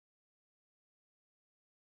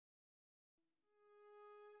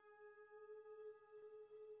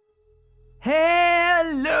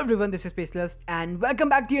Hello everyone, this is SpaceFlight and welcome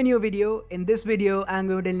back to a new video. In this video, I'm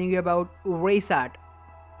going to be telling you about WRESAT.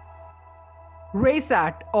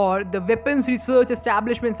 WRESAT, or the Weapons Research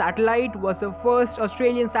Establishment Satellite, was the first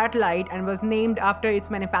Australian satellite and was named after its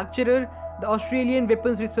manufacturer, the Australian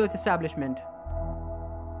Weapons Research Establishment.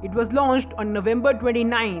 It was launched on November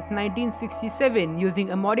 29, 1967 using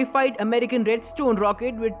a modified American Redstone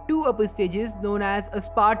rocket with two upper stages known as a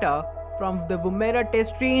Sparta from the Woomera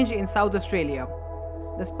Test Range in South Australia.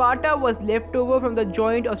 The Sparta was left over from the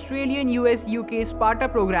joint Australian-US-UK Sparta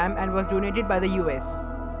program and was donated by the US.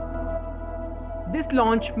 This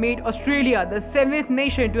launch made Australia the 7th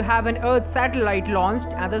nation to have an Earth satellite launched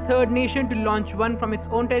and the 3rd nation to launch one from its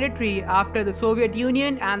own territory after the Soviet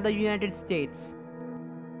Union and the United States.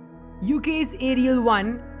 UK's Ariel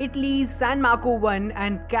 1, Italy's San Marco 1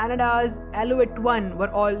 and Canada's Alouette 1 were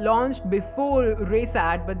all launched before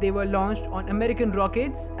WRESAT, but they were launched on American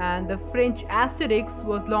rockets, and the French Asterix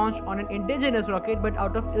was launched on an indigenous rocket but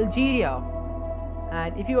out of Algeria.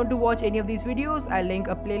 And if you want to watch any of these videos, I'll link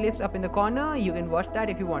a playlist up in the corner. You can watch that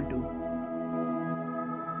if you want to.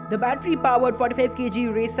 The battery-powered 45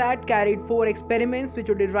 kg WRESAT carried 4 experiments which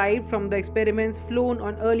were derived from the experiments flown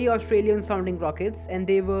on early Australian sounding rockets, and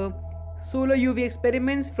they were solar UV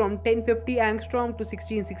experiments from 1050 angstrom to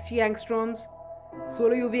 1660 angstroms,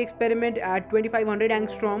 solar UV experiment at 2500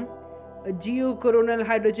 angstrom, a geocoronal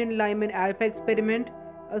hydrogen Lyman alpha experiment,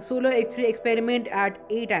 a solar X-ray experiment at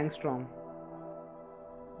 8 angstrom.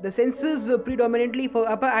 The sensors were predominantly for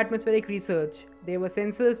upper atmospheric research. They were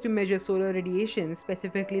sensors to measure solar radiation,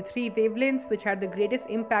 specifically 3 wavelengths which had the greatest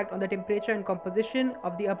impact on the temperature and composition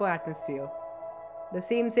of the upper atmosphere. The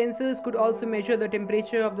same sensors could also measure the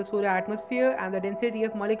temperature of the solar atmosphere and the density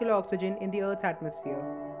of molecular oxygen in the Earth's atmosphere.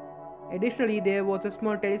 Additionally, there was a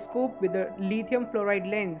small telescope with a lithium fluoride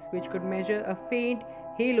lens which could measure a faint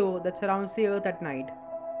halo that surrounds the Earth at night.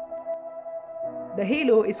 The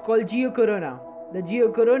halo is called geocorona. The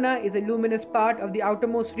geocorona is a luminous part of the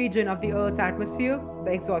outermost region of the Earth's atmosphere,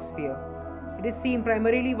 the exosphere. It is seen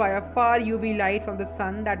primarily via far UV light from the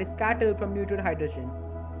sun that is scattered from neutral hydrogen.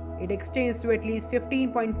 It extends to at least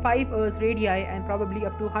 15.5 Earth radii and probably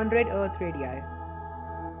up to 100 Earth radii.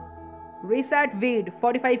 WRESAT weighed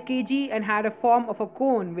 45 kg and had a form of a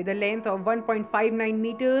cone with a length of 1.59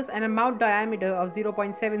 meters and a mouth diameter of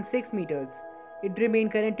 0.76 meters. It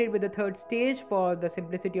remained connected with the 3rd stage for the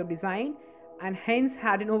simplicity of design and hence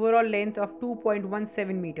had an overall length of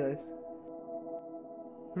 2.17 meters.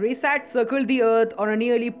 WRESAT circled the Earth on a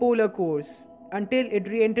nearly polar course until it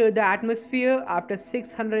re-entered the atmosphere after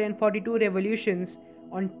 642 revolutions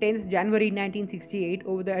on 10th January 1968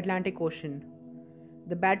 over the Atlantic Ocean.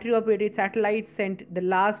 The battery-operated satellite sent the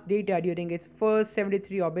last data during its first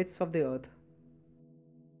 73 orbits of the Earth.